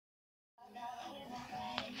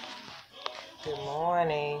Good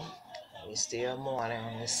morning. It's still morning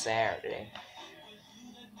on this Saturday.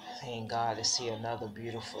 Thank God to see another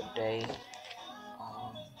beautiful day.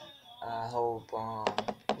 Um, I hope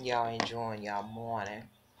y'all enjoying y'all morning.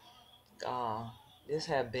 Uh, this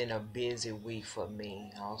has been a busy week for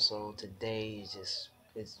me. Also, today is just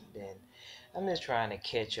it's been. I'm just trying to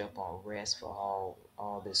catch up on rest for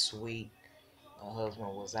all this week. My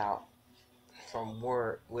husband was out from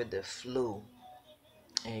work with the flu,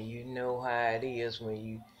 and you know how it is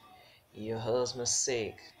when your husband's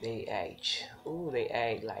sick. They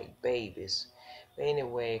act like babies. But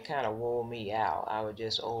anyway, it kind of wore me out. I was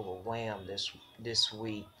just overwhelmed this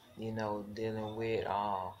week, dealing with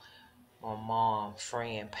my mom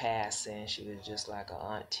friend passing. She was just like an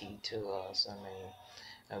auntie to us. I mean,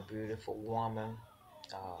 a beautiful woman.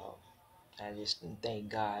 Uh, I just thank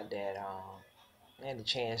God that I had the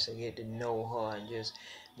chance to get to know her and just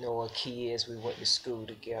know her kids. We went to school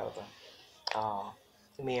together. uh,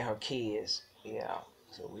 Me and her kids, yeah.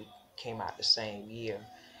 So we came out the same year.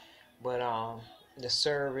 But the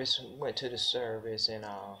service, went to the service, and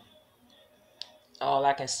all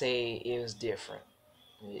I can say is different.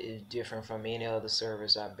 It's different from any other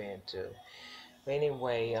service I've been to. But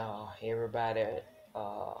anyway, everybody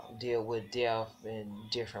deal with death in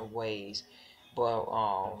different ways. But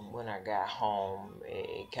when I got home,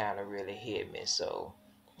 it kind of really hit me. So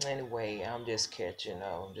anyway, I'm just catching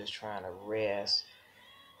up. I'm just trying to rest.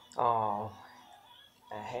 Um,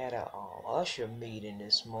 I had a usher meeting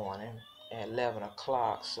this morning at 11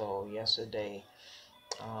 o'clock. So yesterday,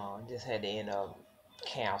 just had to end up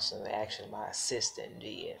canceling. Actually, my assistant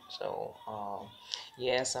did. So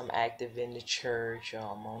yes, I'm active in the church.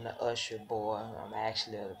 I'm on the usher board. I'm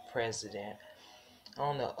actually the president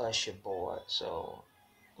on the usher board. So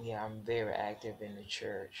yeah, I'm very active in the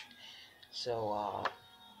church. So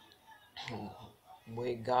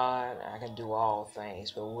with God, I can do all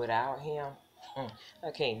things, but without Him,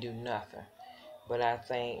 I can't do nothing. But I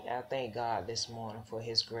thank God this morning for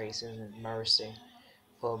His grace and His mercy,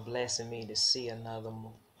 for blessing me to see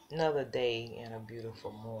another day and a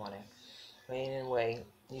beautiful morning. But anyway,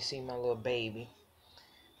 you see my little baby.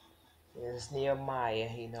 It's Nehemiah.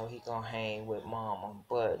 He gonna hang with Mama.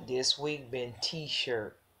 But this week been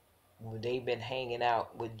T-shirt. They been hanging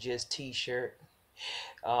out with just T-shirt.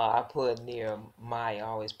 I put Nehemiah. I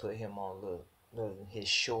always put him on his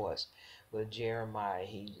shorts. But Jeremiah,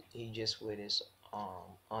 he just with his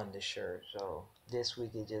undershirt. So this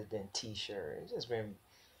week it just been T-shirt. It's just been.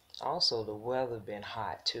 Also, the weather been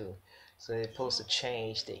hot too, so it's supposed to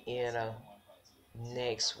change the inner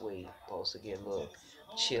next week. Supposed to get a little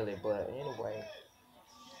chilly, but anyway,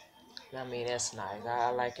 I mean that's nice. I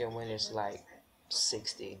like it when it's like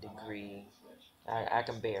 60 degree. I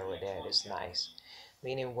can bear with that. It's nice.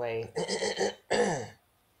 But anyway,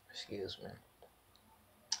 excuse me,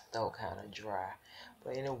 throat kind of dry.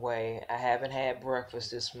 But anyway, I haven't had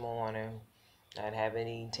breakfast this morning. I haven't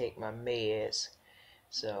even take my meds,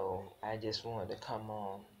 so I just wanted to come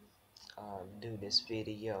on do this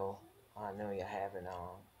video. I know you haven't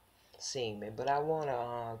seen me, but I want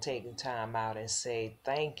to take the time out and say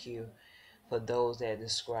thank you for those that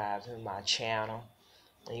subscribe to my channel.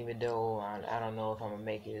 Even though I don't know if I'm gonna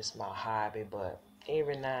make it as my hobby, but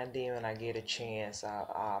every now and then when I get a chance,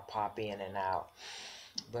 I'll pop in and out.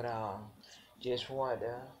 But just want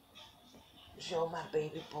to show my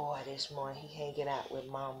baby boy this morning. He hanging out with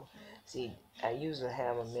Mama. See, I usually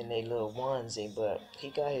have him in a little onesie, but he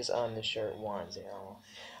got his undershirt onesie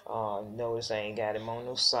on. Notice I ain't got him on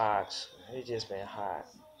no socks. It's just been hot.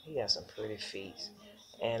 He got some pretty feet,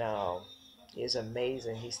 and it's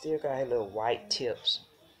amazing. He still got his little white tips.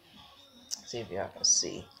 See if y'all can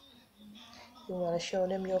see. You want to show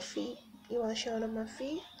them your feet? You want to show them my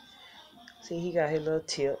feet? See, he got his little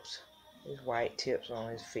tips, his white tips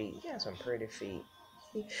on his feet. He got some pretty feet.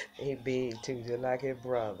 He big too, just like his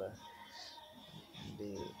brother.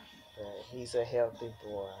 Big, but he's a healthy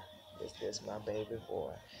boy. This my baby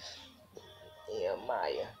boy. Yeah,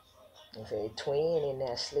 Maya. If a twin in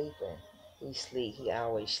there sleeping, he sleep. He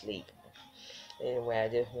always sleeping. Anyway, I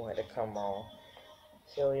just wanted to come on,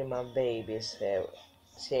 show you my babies that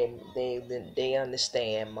said they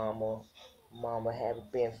understand. Mama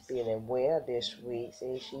haven't been feeling well this week.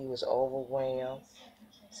 Said she was overwhelmed.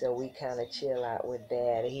 So we kind of chill out with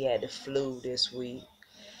Dad. He had the flu this week.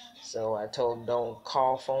 So I told him don't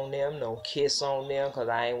cough on them, don't kiss on them, because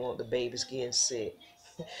I ain't want the babies getting sick.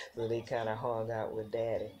 So they kind of hung out with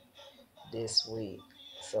Daddy this week.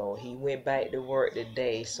 So he went back to work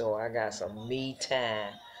today, so I got some me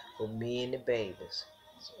time with me and the babies.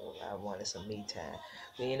 So I wanted some me time.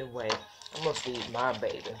 But anyway, I'm going to feed my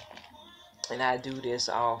baby. And I do this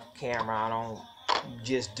off camera. I don't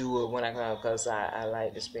just do it when I come, because I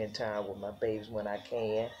like to spend time with my babies when I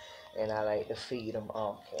can, and I like to feed them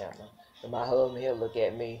off camera. And my husband, he'll look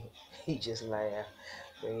at me, he just laugh.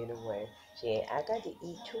 But anyway, she, I got to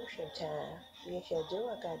eat too sometime. Yes, I do.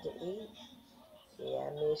 I got to eat. Yeah,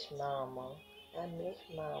 I miss mama. I miss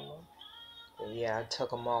mama. But yeah, I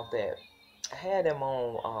took them off that. I had them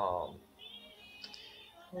on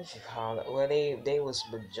what you call it? Well, they was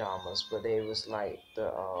pajamas, but they was like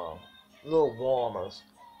the little warmers.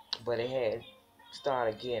 But it had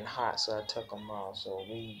started getting hot, so I took them off. So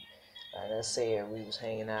we, like I said, we was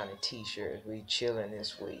hanging out in t-shirts. We chilling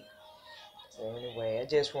this week. So anyway, I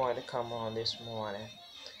just wanted to come on this morning,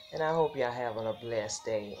 and I hope y'all having a blessed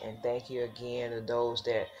day. And thank you again to those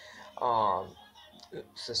that um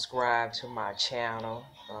subscribe to my channel.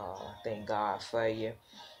 Thank God for you,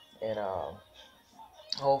 and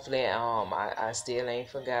hopefully I still ain't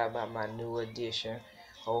forgot about my new addition.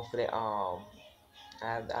 Hopefully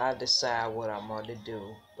I decide what I'm gonna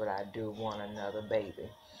do, but I do want another baby.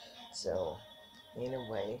 So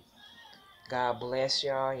anyway, God bless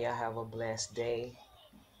y'all. Y'all have a blessed day,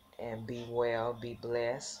 and be well, be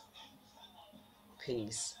blessed.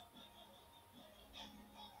 Peace.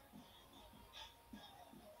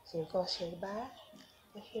 So you gonna say bye?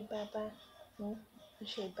 You say bye bye? Hmm? You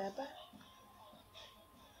say bye bye?